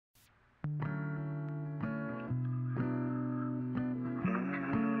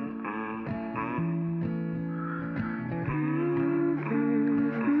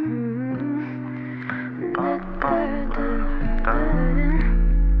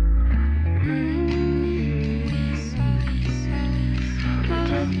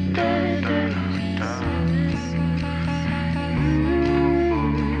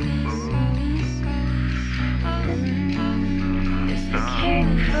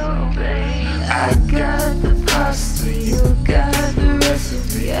I got the pasta, you got the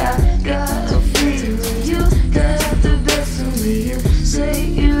recipe. I got a feeling you got the best of me. You say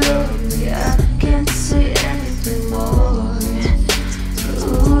you love me, I can't say anything more.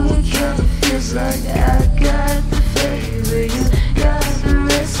 Ooh, it kinda feels like I got the flavor. You got the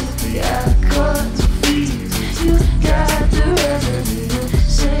recipe, I caught the fever. You got the remedy. You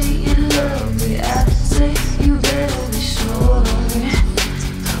say you love me, I say you better be sure.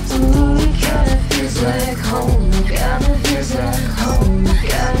 Ooh, it kinda feels like home. Kinda feels like home.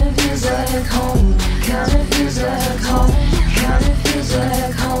 Kinda feels like home. Kinda feels like home. Kinda feels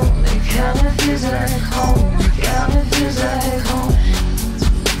like home. It kinda feels like home. Kinda feels like home.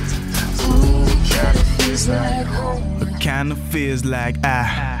 Ooh, it kinda feels like home. It kinda feels like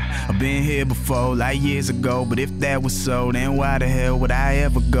I've been here before, like years ago. But if that was so, then why the hell would I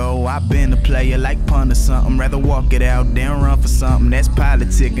ever go? I've been a player like pun or something. Rather walk it out than run for something. That's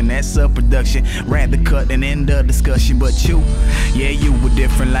politic and that's production. Rather cut and end the discussion. But you, yeah, you were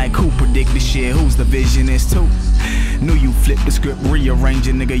different. Like who predicted shit? Who's the visionist too? Knew you flipped the script,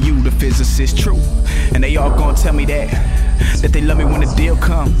 rearranging, nigga, you the physicist, true. And they all gon' tell me that they love me when the deal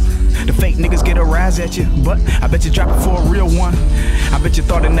come. The fake niggas get a rise at you, but I bet you drop it for a real one. I bet you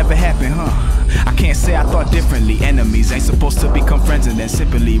thought it never happened, huh? I can't say I thought differently. Enemies ain't supposed to become friends and then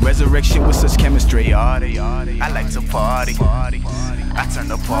simply resurrection with such chemistry. I like to party. I turn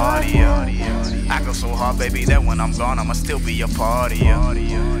the party up. I go so hard, baby, that when I'm gone, I'ma still be a party.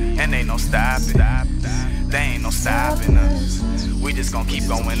 And ain't no stopping. There ain't no stopping us. We just gon' keep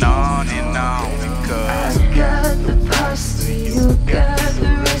going on and on because I got the pasta, you got the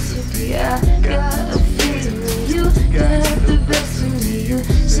recipe. I got a feeling you got the best of me. You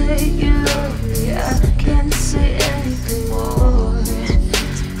say you love me, I can't say anything more.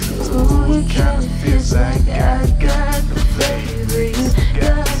 Ooh, it kinda feels like I got the flavor. You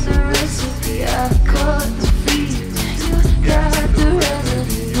got the recipe, I caught the fever. You got the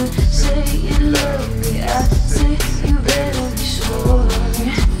remedy. You say you love me, I say you better be sure.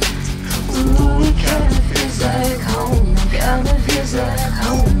 Ooh, it kinda feels like home. Kinda feels like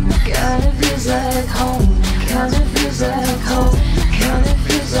home. Kinda feels like home. Kinda feels like home. Kinda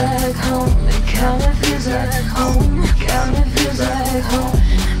feels like home. It kinda feels like home. Kinda feels like home.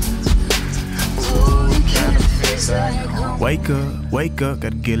 Ooh, it kinda feels like home. Wake up,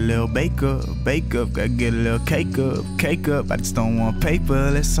 gotta get a little bake up, gotta get a little cake up. I just don't want paper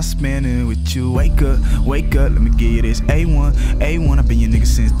unless I spend it with you. Wake up, let me give you this A1. I've been your nigga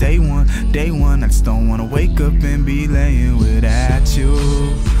since day one. I just don't wanna wake up and be laying without you.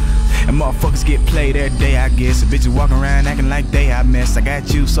 And motherfuckers get played every day, I guess. Bitches walking around acting like they I mess. I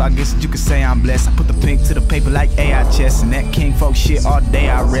got you, so I guess you could say I'm blessed. I put the pink to the paper like AI chess. And that king folk shit all day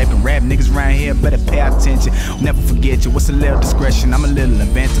I rap. And rap niggas around here better pay attention. Never forget you, what's a little discretion? I'm a little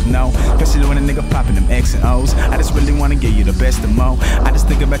inventive, no. Especially when a nigga popping them X and O's. I just really wanna give you the best of mo. I just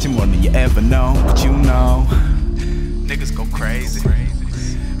think about you more than you ever know. But you know, niggas go crazy.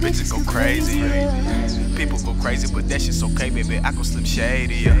 Bitches go crazy. People go crazy, but that shit's okay, baby. I go Slim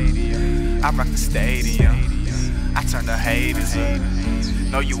Shady. I rock the stadium. I turn the haters up.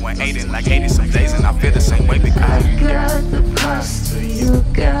 No, you ain't 80 like 80 some days, and I feel the same way because I got the pasta, you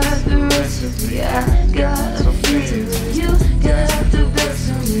got the recipe. I got a feeling you got the best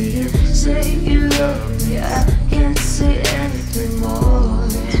of me. You say you love me, I can't say anything more.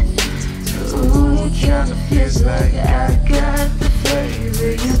 Ooh, it kinda feels like I got the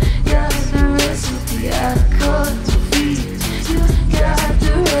flavor. You got the recipe, I caught the fever. You got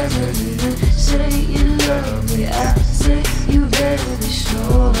the remedy. You say you love me, I say you better be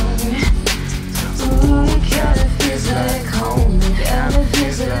sure. Ooh, it kinda feels like home. Kinda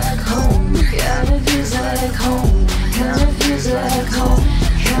feels like home. Kinda feels like home. Kinda feels like home.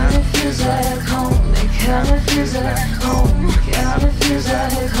 Kinda feels like home. It kinda feels like home. Kinda feels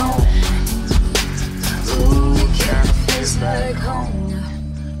like home. Ooh, it kinda feels like home.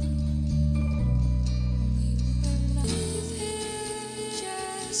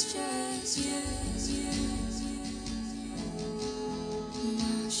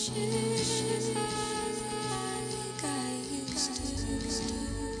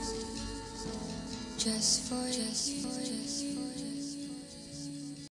 Just for you.